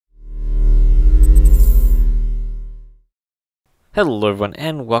Hello everyone,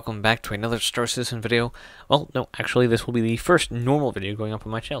 and welcome back to another Star Citizen video. Well, no, actually this will be the first normal video going up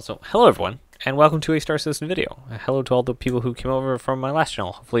on my channel. So, hello everyone, and welcome to a Star Citizen video. Hello to all the people who came over from my last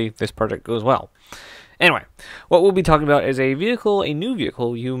channel. Hopefully this project goes well. Anyway, what we'll be talking about is a new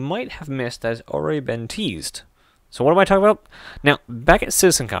vehicle you might have missed that has already been teased. So what am I talking about? Now, back at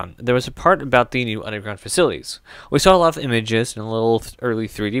citizenCon, there was a part about the new underground facilities. We saw a lot of images and a little early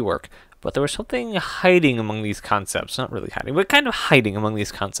 3D work, but there was something hiding among these concepts. Not really hiding, but kind of hiding among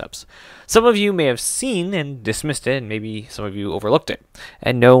these concepts. Some of you may have seen and dismissed it, and maybe some of you overlooked it.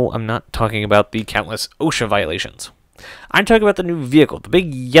 And no, I'm not talking about the countless OSHA violations. I'm talking about the new vehicle, the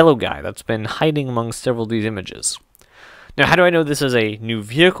big yellow guy that's been hiding among several of these images. Now, how do I know this is a new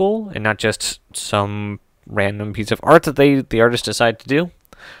vehicle and not just some random piece of art that the artist decided to do?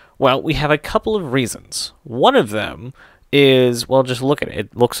 Well, we have a couple of reasons. One of them is, well, just look at it.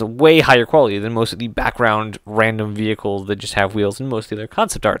 It looks way higher quality than most of the background random vehicles that just have wheels and most of their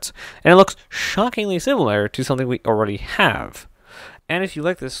concept arts. And it looks shockingly similar to something we already have. And if you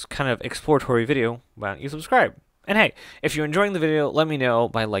like this kind of exploratory video, why don't you subscribe? And hey, if you're enjoying the video, let me know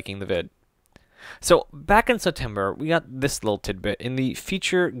by liking the vid. So, back in September, we got this little tidbit in the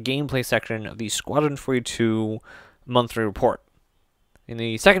feature gameplay section of the Squadron 42 monthly report. In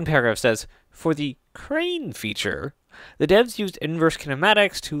the second paragraph, it says, for the crane feature, the devs used inverse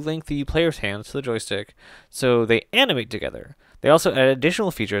kinematics to link the player's hands to the joystick so they animate together. They also added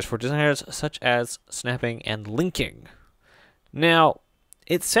additional features for designers such as snapping and linking. Now,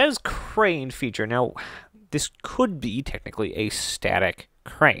 it says crane feature. Now, this could be technically a static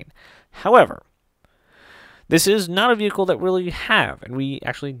crane. However, this is not a vehicle that really have, and we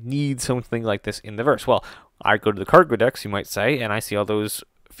actually need something like this in the verse. Well, I go to the cargo decks, you might say, and I see all those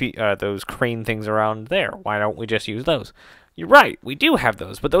crane things around there. Why don't we just use those? You're right, we do have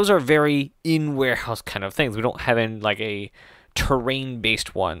those, but those are very in-warehouse kind of things. We don't have like a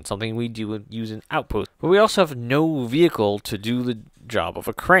terrain-based one, something we do use in Outpost. But we also have no vehicle to do the job of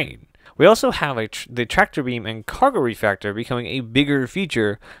a crane. We also have the tractor beam and cargo refactor becoming a bigger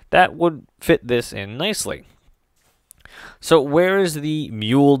feature that would fit this in nicely. So where is the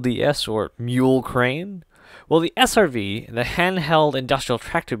Mule DS or Mule Crane? Well, the SRV, the handheld industrial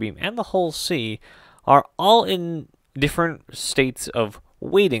tractor beam, and the Hull C are all in different states of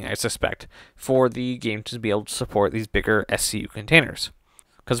waiting, I suspect, for the game to be able to support these bigger SCU containers.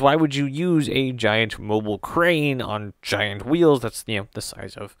 Because why would you use a giant mobile crane on giant wheels that's, the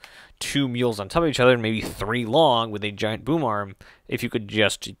size of 2 mules on top of each other and maybe 3 long with a giant boom arm if you could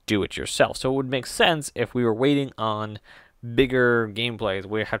just do it yourself? So it would make sense if we were waiting on bigger gameplays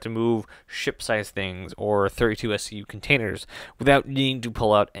where you have to move ship-sized things or 32 SCU containers without needing to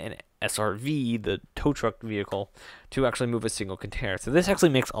pull out an SRV, the tow truck vehicle, to actually move a single container. So this actually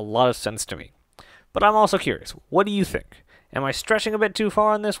makes a lot of sense to me. But I'm also curious, what do you think? Am I stretching a bit too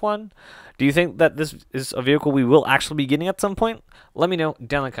far on this one? Do you think that this is a vehicle we will actually be getting at some point? Let me know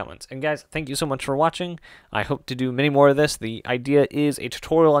down in the comments. And guys, thank you so much for watching. I hope to do many more of this. The idea is a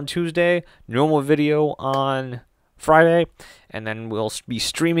tutorial on Tuesday, normal video on Friday, and then we'll be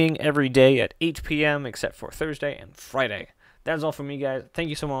streaming every day at 8 p.m. except for Thursday and Friday. That's all from me, guys. Thank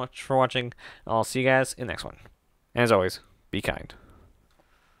you so much for watching. I'll see you guys in the next one. And as always, be kind.